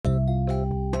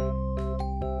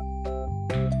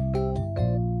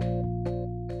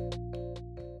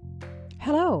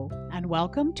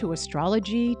welcome to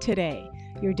Astrology Today,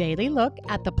 your daily look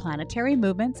at the planetary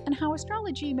movements and how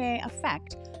astrology may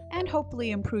affect and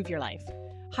hopefully improve your life.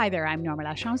 Hi there, I'm Norma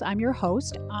Lachance. I'm your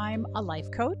host. I'm a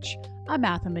life coach, a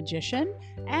mathemagician,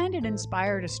 and an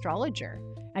inspired astrologer.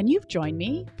 And you've joined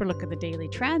me for a look at the daily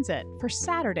transit for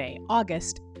Saturday,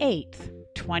 August 8th,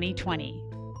 2020.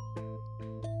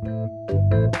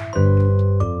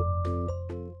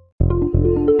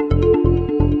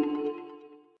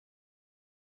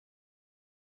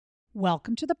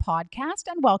 Welcome to the podcast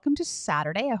and welcome to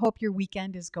Saturday. I hope your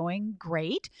weekend is going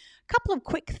great. A couple of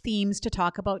quick themes to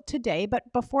talk about today,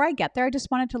 but before I get there, I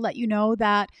just wanted to let you know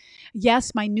that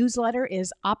yes, my newsletter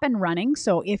is up and running.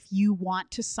 So if you want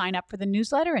to sign up for the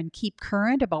newsletter and keep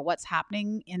current about what's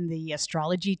happening in the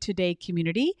Astrology Today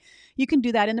community, you can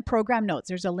do that in the program notes.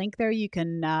 There's a link there. You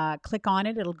can click on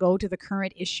it. It'll go to the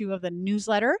current issue of the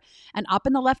newsletter. And up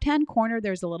in the left-hand corner,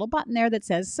 there's a little button there that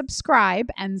says subscribe.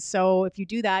 And so if you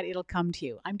do that, it'll come to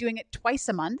you. I'm doing it twice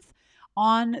a month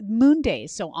on moon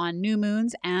days, so on new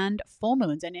moons and full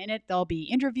moons. And in it, there'll be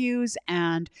interviews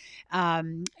and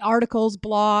articles,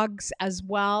 blogs, as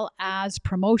well as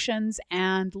promotions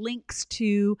and links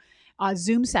to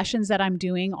Zoom sessions that I'm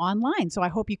doing online. So I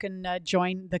hope you can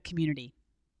join the community.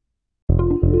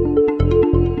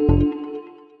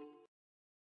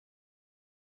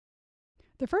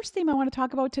 The first theme I want to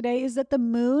talk about today is that the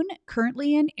moon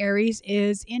currently in Aries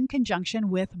is in conjunction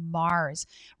with Mars.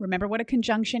 Remember what a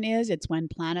conjunction is? It's when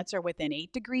planets are within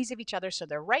 8 degrees of each other, so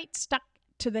they're right stuck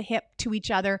to the hip to each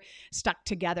other, stuck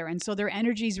together. And so their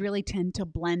energies really tend to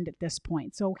blend at this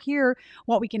point. So here,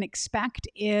 what we can expect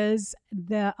is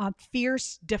the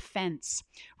fierce defense.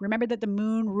 Remember that the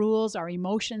moon rules our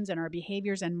emotions and our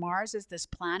behaviors, and Mars is this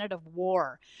planet of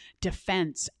war,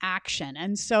 defense, action.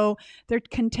 And so there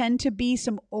can tend to be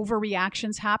some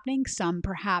overreactions happening, some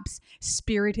perhaps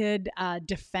spirited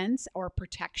defense or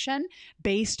protection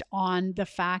based on the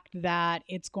fact that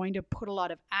it's going to put a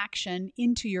lot of action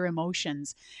into your emotions.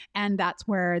 And that's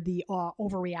where the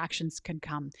overreactions can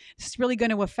come. This is really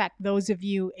going to affect those of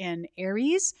you in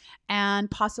Aries and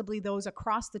possibly those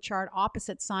across the chart,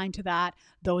 opposite sign to that,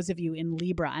 those of you in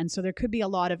Libra. And so there could be a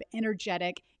lot of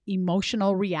energetic,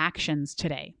 emotional reactions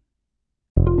today.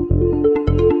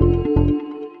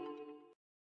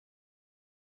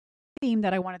 Theme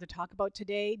that I wanted to talk about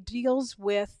today deals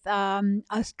with a kind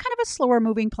of a slower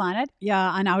moving planet,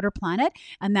 an outer planet,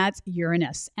 and that's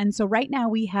Uranus. And so right now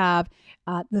we have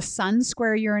the Sun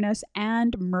square Uranus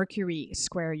and Mercury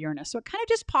square Uranus. So it kind of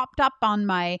just popped up on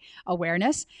my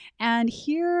awareness. And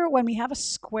here, when we have a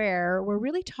square, we're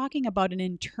really talking about an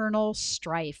internal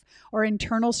strife or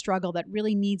internal struggle that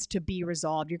really needs to be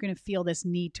resolved. You're going to feel this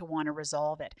need to want to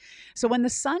resolve it. So when the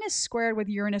Sun is squared with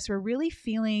Uranus, we're really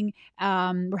feeling,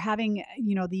 we're having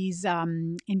these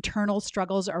internal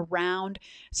struggles around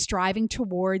striving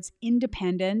towards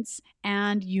independence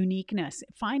and uniqueness,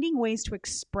 finding ways to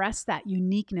express that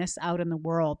uniqueness out in the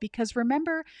world. Because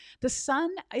remember, the Sun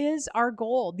is our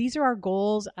goal. These are our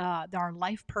goals, our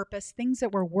life purpose, things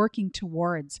that we're working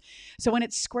towards. So when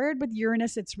it's squared with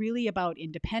Uranus, it's really about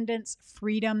independence,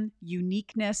 freedom,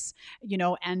 uniqueness,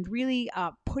 and really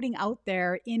putting out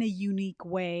there in a unique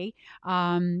way.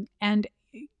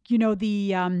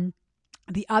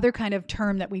 The other kind of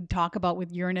term that we talk about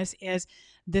with Uranus is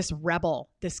this rebel,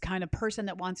 this kind of person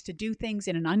that wants to do things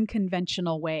in an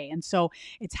unconventional way. And so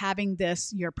it's having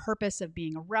your purpose of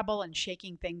being a rebel and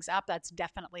shaking things up. That's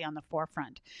definitely on the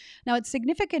forefront. Now it's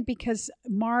significant because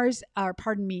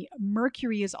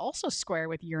Mercury is also square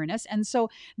with Uranus. And so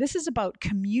this is about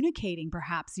communicating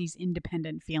perhaps these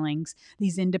independent feelings,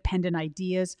 these independent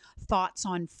ideas, thoughts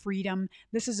on freedom.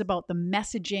 This is about the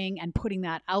messaging and putting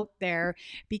that out there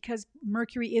because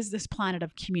Mercury is this planet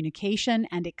of communication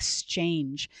and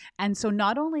exchange. And so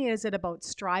not only is it about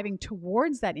striving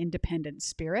towards that independent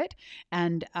spirit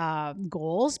and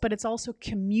goals, but it's also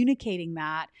communicating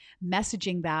that,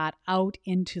 messaging that out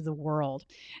into the world.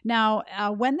 Now,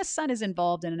 when the Sun is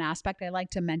involved in an aspect, I like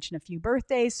to mention a few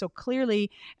birthdays. So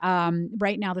clearly,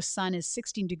 right now the Sun is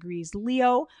 16 degrees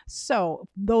Leo. So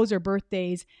those are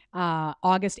birthdays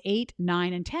August 8,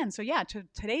 9, and 10. So yeah,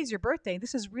 today's your birthday.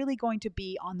 This is really going to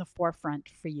be on the forefront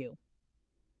for you.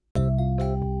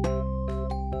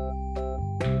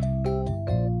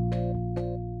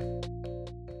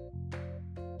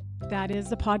 That is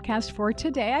the podcast for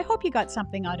today. I hope you got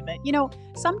something out of it.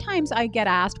 Sometimes I get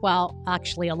asked,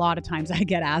 actually a lot of times I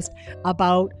get asked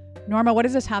about, Norma, what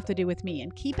does this have to do with me?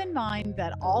 And keep in mind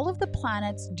that all of the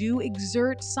planets do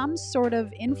exert some sort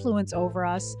of influence over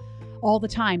us all the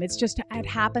time. It's just, it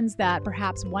happens that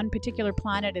perhaps one particular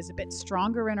planet is a bit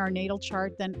stronger in our natal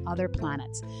chart than other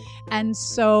planets. And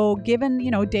so given,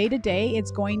 day to day,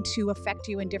 it's going to affect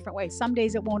you in different ways. Some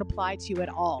days it won't apply to you at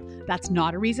all. That's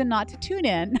not a reason not to tune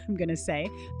in, I'm going to say,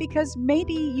 because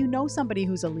maybe you know somebody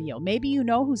who's a Leo. Maybe you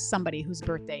know who's somebody whose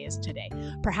birthday is today.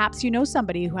 Perhaps you know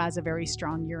somebody who has a very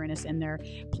strong Uranus in their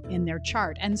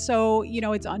chart. And so,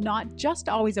 it's not just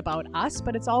always about us,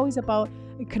 but it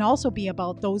can also be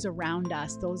about those around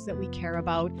us, those that we care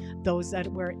about, those that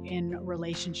we're in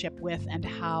relationship with, and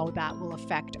how that will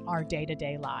affect our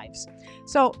day-to-day lives.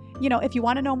 So, if you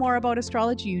want to know more about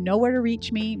astrology, you know where to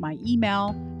reach me. My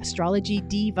email,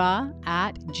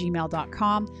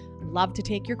 astrologydiva@gmail.com. Love to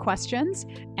take your questions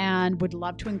and would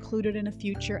love to include it in a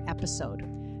future episode.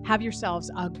 Have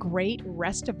yourselves a great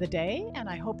rest of the day, and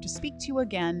I hope to speak to you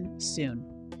again soon.